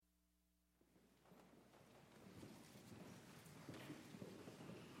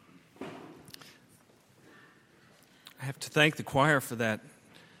have to thank the choir for that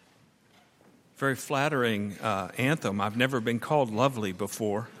very flattering anthem. I've never been called lovely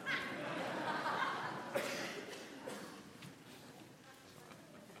before.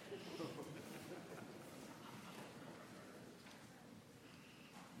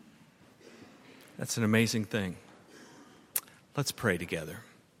 That's an amazing thing. Let's pray together.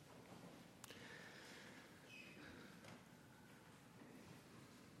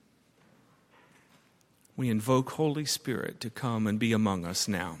 We invoke Holy Spirit to come and be among us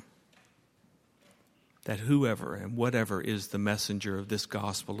now. That whoever and whatever is the messenger of this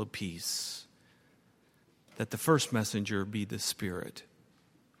gospel of peace, that the first messenger be the Spirit,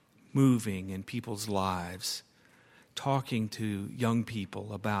 moving in people's lives, talking to young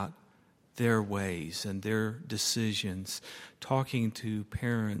people about their ways and their decisions, talking to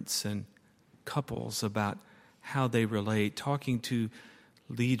parents and couples about how they relate, talking to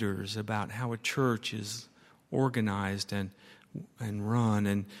leaders about how a church is organized and run,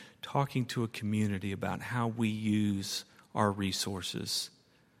 and talking to a community about how we use our resources.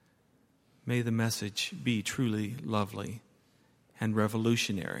 May the message be truly lovely and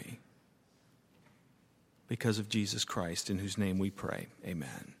revolutionary because of Jesus Christ, in whose name we pray.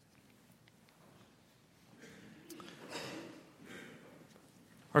 Amen.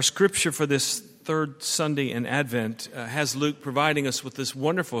 Our scripture for this third Sunday in Advent has Luke providing us with this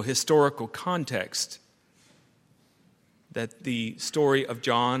wonderful historical context that the story of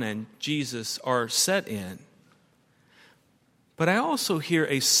John and Jesus are set in. But I also hear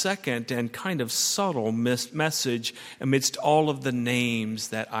a second and kind of subtle message amidst all of the names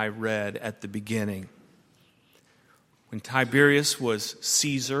that I read at the beginning. When Tiberius was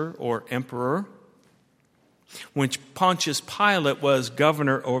Caesar or emperor, when Pontius Pilate was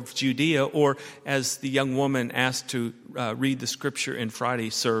governor of Judea, or as the young woman asked to read the scripture in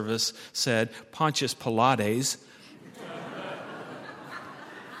Friday's service said, Pontius Pilates.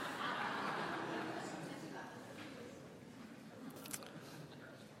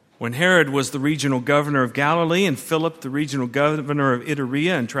 When Herod was the regional governor of Galilee, and Philip the regional governor of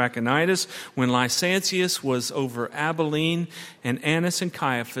Iturea and Trachonitis, when Lysanias was over Abilene, and Annas and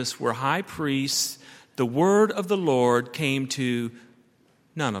Caiaphas were high priests, the word of the Lord came to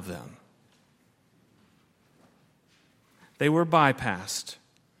none of them. They were bypassed.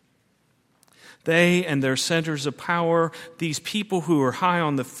 They and their centers of power, these people who are high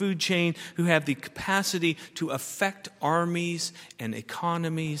on the food chain, who have the capacity to affect armies and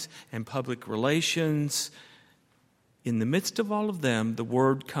economies and public relations, in the midst of all of them, the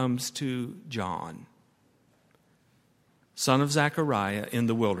word comes to John, son of Zechariah, in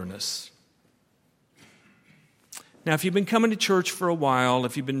the wilderness. Now, if you've been coming to church for a while,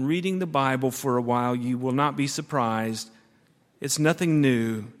 if you've been reading the Bible for a while, you will not be surprised. It's nothing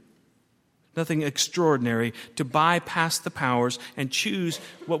new, nothing extraordinary to bypass the powers and choose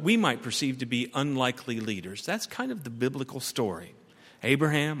what we might perceive to be unlikely leaders. That's kind of the biblical story.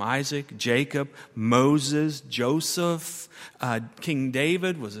 Abraham, Isaac, Jacob, Moses, Joseph, King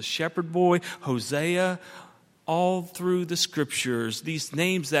David was a shepherd boy, Hosea, all through the scriptures, these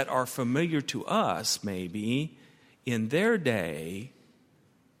names that are familiar to us maybe, in their day,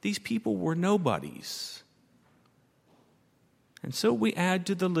 these people were nobodies. And so we add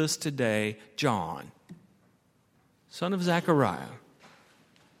to the list today John, son of Zechariah,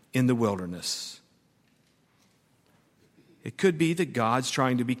 in the wilderness. It could be that God's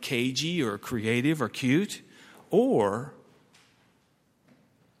trying to be cagey or creative or cute, or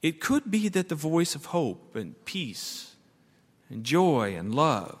it could be that the voice of hope and peace and joy and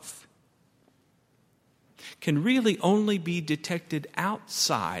love can really only be detected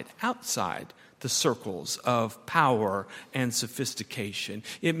outside the circles of power and sophistication.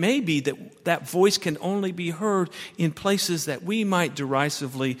 It may be that that voice can only be heard in places that we might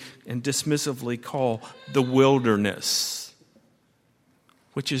derisively and dismissively call the wilderness,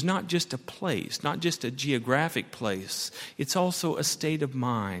 which is not just a place, not just a geographic place. It's also a state of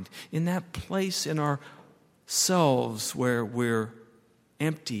mind. In that place in ourselves where we're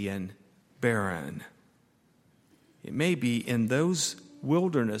empty and barren. It may be in those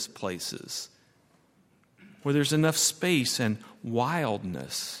wilderness places where there's enough space and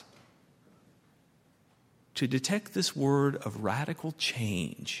wildness to detect this word of radical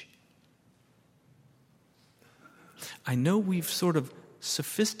change. I know we've sort of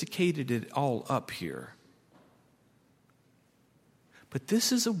sophisticated it all up here, but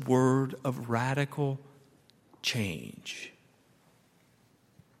this is a word of radical change.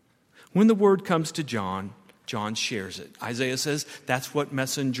 When the word comes to John, John shares it. Isaiah says that's what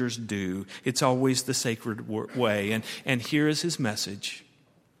messengers do. It's always the sacred way. And here is his message.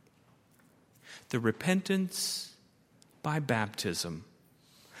 The repentance by baptism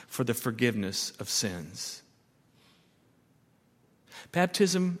for the forgiveness of sins.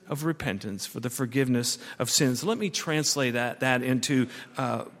 Baptism of repentance for the forgiveness of sins. Let me translate that into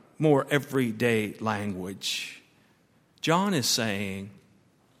more everyday language. John is saying,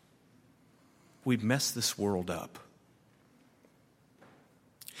 we've messed this world up.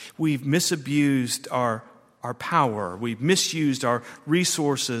 We've misused our power. We've misused our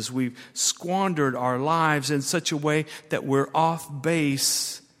resources. We've squandered our lives in such a way that we're off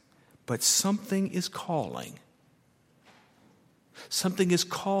base. But something is calling. Something is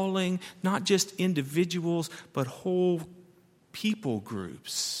calling not just individuals, but whole people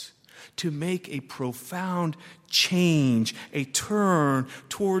groups to make a profound change, a turn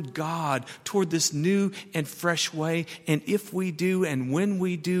toward God, toward this new and fresh way. And if we do, and when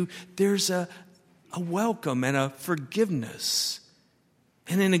we do, there's a welcome and a forgiveness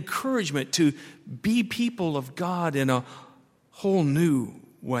and an encouragement to be people of God in a whole new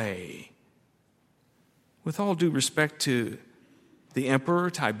way. With all due respect to the Emperor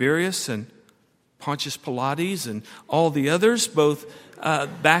Tiberius and Pontius Pilates and all the others, both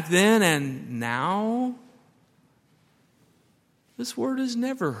back then and now, this word is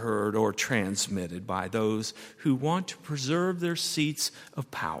never heard or transmitted by those who want to preserve their seats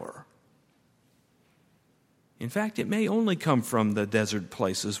of power. In fact, it may only come from the desert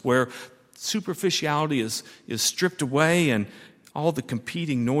places where superficiality is stripped away and all the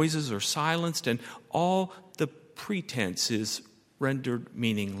competing noises are silenced and all the pretense is rendered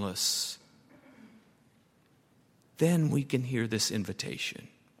meaningless. Then we can hear this invitation.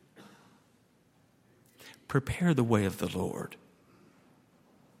 Prepare the way of the Lord.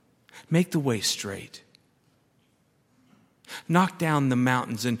 Make the way straight. Knock down the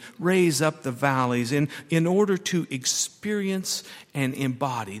mountains and raise up the valleys in order to experience and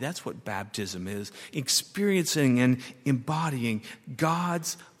embody. That's what baptism is. Experiencing and embodying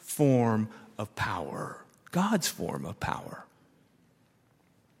God's form of power. God's form of power.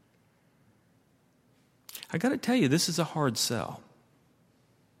 I got to tell you, this is a hard sell.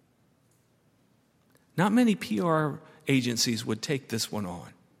 Not many PR agencies would take this one on.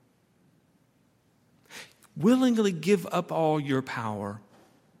 Willingly give up all your power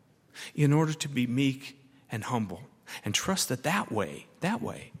in order to be meek and humble and trust that way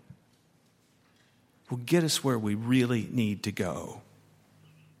will get us where we really need to go.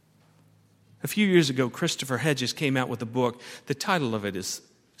 A few years ago, Christopher Hedges came out with a book. The title of it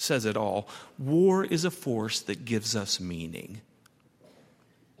says it all. War is a force that gives us meaning.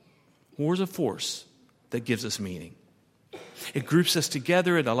 War is a force that gives us meaning. It groups us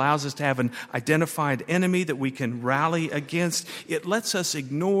together. It allows us to have an identified enemy that we can rally against. It lets us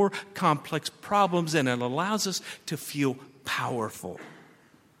ignore complex problems, and it allows us to feel powerful.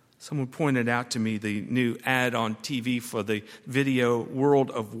 Someone pointed out to me the new ad on TV for the video World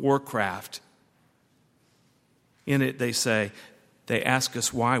of Warcraft. In it, they ask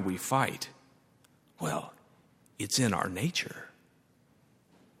us why we fight. Well, it's in our nature.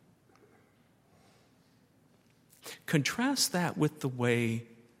 Contrast that with the way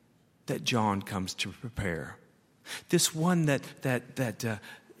that John comes to prepare. This one that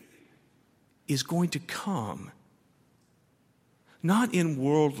is going to come, not in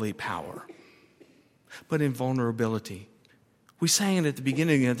worldly power, but in vulnerability. We sang it at the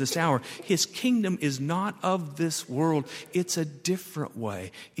beginning of this hour. His kingdom is not of this world. It's a different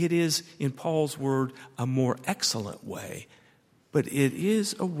way. It is, in Paul's word, a more excellent way. But it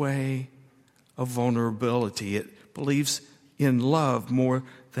is a way of vulnerability. It believes in love more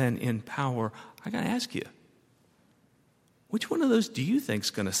than in power. I got to ask you, which one of those do you think is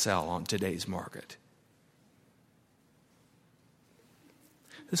going to sell on today's market?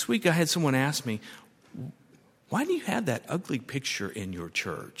 This week I had someone ask me, why do you have that ugly picture in your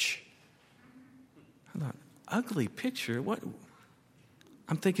church? I thought, ugly picture? What?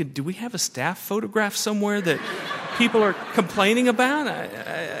 I'm thinking, do we have a staff photograph somewhere that people are complaining about?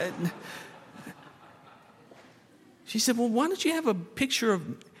 She said, well, why don't you have a picture of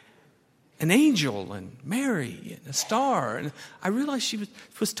an angel and Mary and a star? And I realized she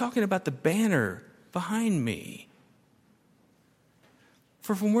was talking about the banner behind me.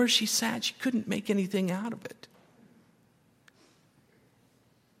 For from where she sat, she couldn't make anything out of it.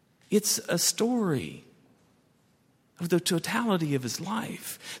 It's a story of the totality of his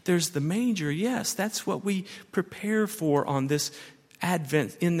life. There's the manger, yes, that's what we prepare for on this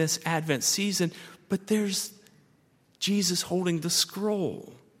Advent, in this Advent season, but there's Jesus holding the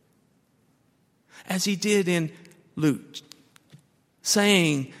scroll, as he did in Luke,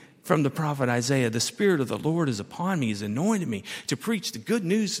 saying from the prophet Isaiah, the Spirit of the Lord is upon me. He's anointed me to preach the good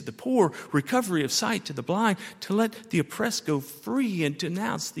news to the poor, recovery of sight to the blind, to let the oppressed go free, and to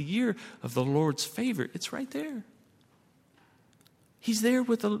announce the year of the Lord's favor. It's right there. He's there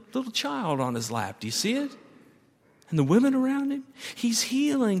with a little child on his lap. Do you see it? And the women around him. He's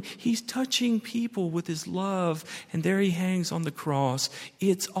healing. He's touching people with his love. And there he hangs on the cross.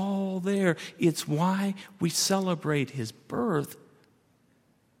 It's all there. It's why we celebrate his birth.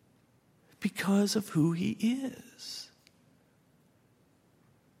 Because of who he is.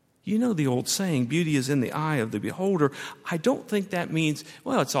 You know the old saying, beauty is in the eye of the beholder. I don't think that means,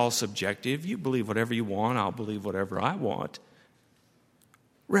 well, it's all subjective. You believe whatever you want. I'll believe whatever I want.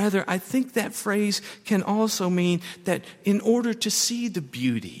 Rather, I think that phrase can also mean that in order to see the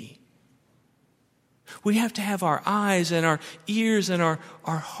beauty, we have to have our eyes and our ears and our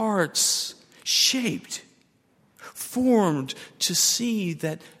hearts shaped, formed to see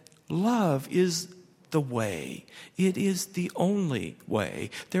that love is the way. It is the only way.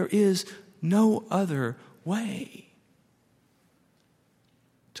 There is no other way.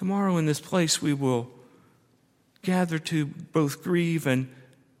 Tomorrow in this place we will gather to both grieve and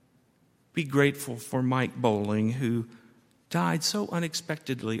be grateful for Mike Bowling, who died so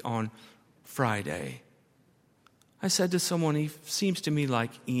unexpectedly on Friday. I said to someone, he seems to me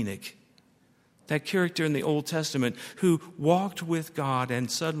like Enoch, that character in the Old Testament who walked with God and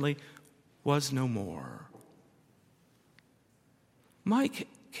suddenly was no more. Mike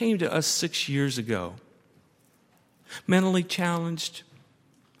came to us 6 years ago, mentally challenged,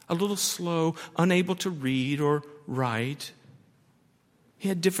 a little slow, unable to read or write. He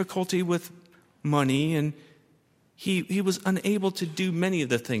had difficulty with money, and he was unable to do many of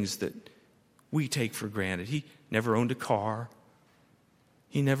the things that we take for granted. He never owned a car.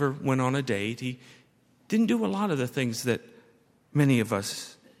 He never went on a date. He didn't do a lot of the things that many of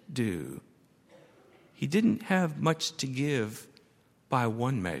us do. He didn't have much to give by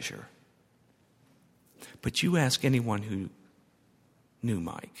one measure. But you ask anyone who knew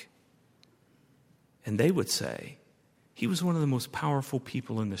Mike, and they would say, he was one of the most powerful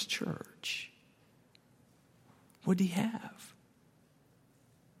people in this church. What did he have?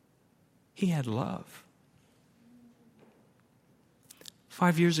 He had love.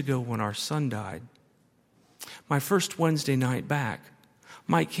 5 years ago when our son died, my first Wednesday night back,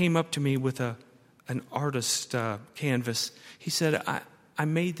 Mike came up to me with an artist canvas. He said, I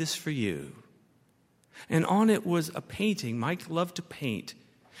made this for you. And on it was a painting. Mike loved to paint.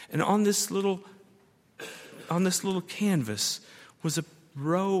 And on this little canvas was a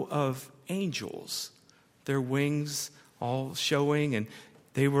row of angels, their wings all showing, and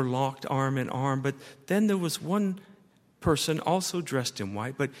they were locked arm in arm. But then there was one person also dressed in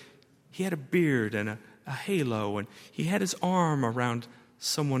white, but he had a beard and a halo, and he had his arm around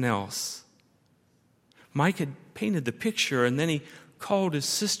someone else. Mike had painted the picture, and then he called his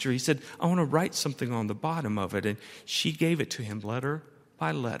sister. He said, I want to write something on the bottom of it. And she gave it to him letter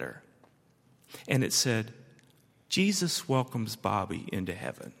by letter. And it said, Jesus welcomes Bobby into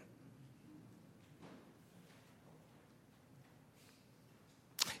heaven.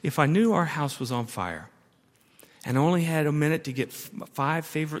 If I knew our house was on fire and only had a minute to get 5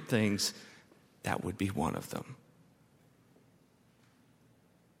 favorite things, that would be one of them.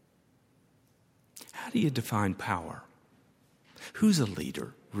 How do you define power? Who's a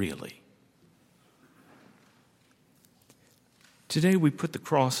leader, really? Today we put the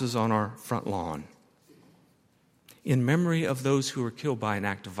crosses on our front lawn in memory of those who were killed by an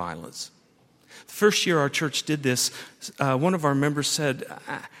act of violence. The first year our church did this, one of our members said,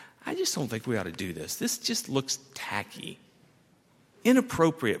 I just don't think we ought to do this. This just looks tacky,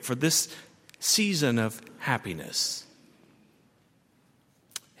 inappropriate for this season of happiness.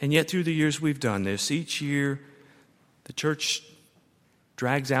 And yet through the years we've done this. Each year the church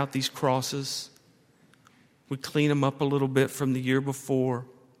drags out these crosses. We clean them up a little bit from the year before.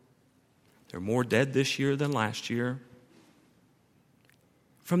 There are more dead this year than last year.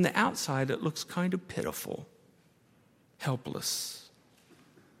 From the outside, it looks kind of pitiful, helpless.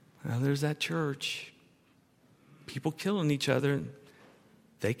 Now, there's that church. People killing each other, and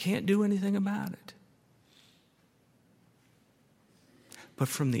they can't do anything about it. But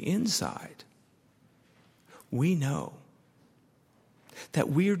from the inside, we know that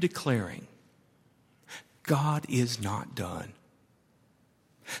we're declaring God is not done.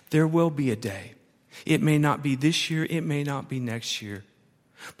 There will be a day. It may not be this year, it may not be next year.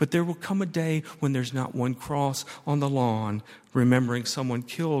 But there will come a day when there's not one cross on the lawn remembering someone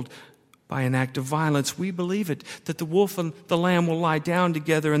killed by an act of violence. We believe it, that the wolf and the lamb will lie down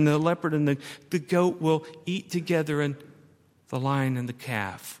together, and the leopard and the goat will eat together, and the lion and the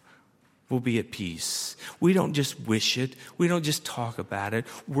calf will be at peace. We don't just wish it. We don't just talk about it.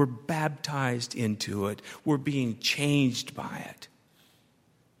 We're baptized into it. We're being changed by it.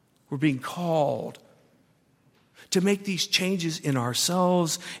 We're being called to make these changes in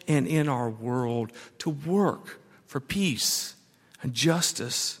ourselves and in our world, to work for peace and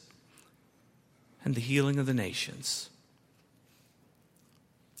justice and the healing of the nations.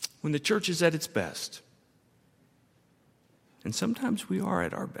 When the church is at its best, and sometimes we are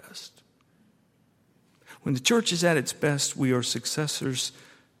at our best, when the church is at its best, we are successors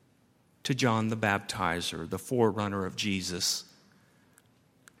to John the Baptizer, the forerunner of Jesus,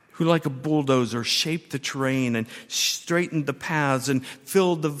 who like a bulldozer shaped the terrain and straightened the paths and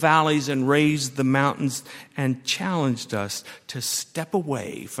filled the valleys and raised the mountains and challenged us to step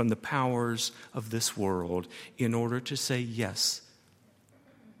away from the powers of this world in order to say yes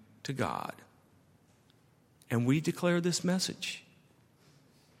to God. And we declare this message.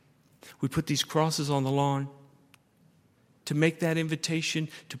 We put these crosses on the lawn to make that invitation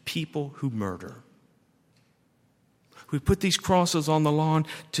to people who murder. We put these crosses on the lawn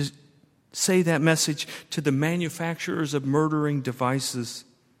to say that message to the manufacturers of murdering devices.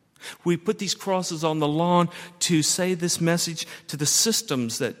 We put these crosses on the lawn to say this message to the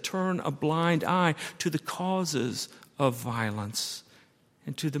systems that turn a blind eye to the causes of violence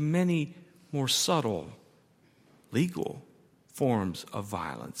and to the many more subtle, legal forms of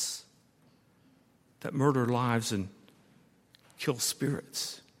violence that murder lives and kill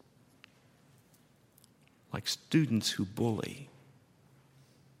spirits, like students who bully,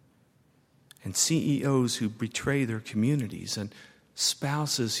 and CEOs who betray their communities, and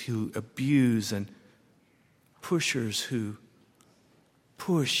spouses who abuse, and pushers who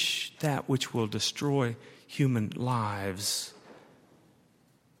push that which will destroy human lives.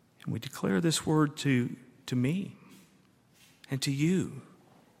 And we declare this word to me and to you,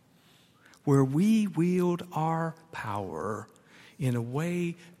 where we wield our power in a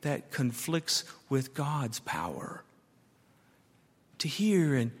way that conflicts with God's power, to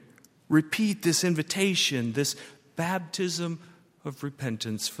hear and repeat this invitation, this baptism of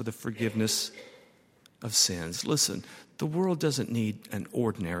repentance for the forgiveness of sins. Listen, the world doesn't need an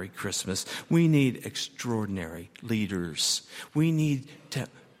ordinary Christmas. We need extraordinary leaders. We need to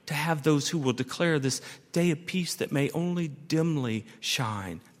have those who will declare this day of peace that may only dimly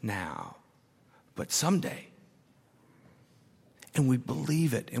shine now, but someday. And we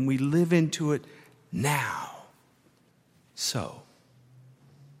believe it and we live into it now. So,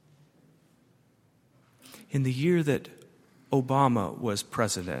 in the year that Obama was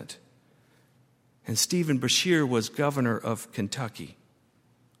president and Stephen Beshear was governor of Kentucky,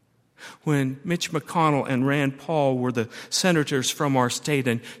 when Mitch McConnell and Rand Paul were the senators from our state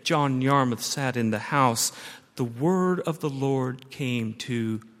and John Yarmouth sat in the House, the word of the Lord came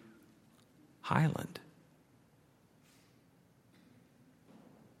to Highland.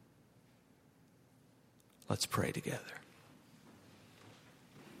 Let's pray together.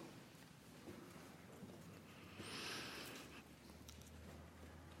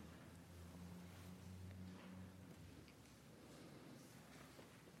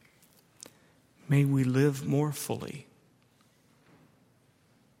 May we live more fully,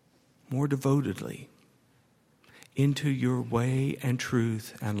 more devotedly into your way and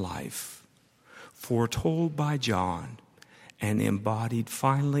truth and life, foretold by John and embodied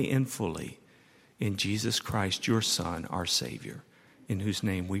finally and fully in Jesus Christ, your Son, our Savior, in whose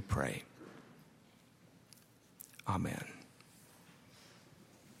name we pray. Amen.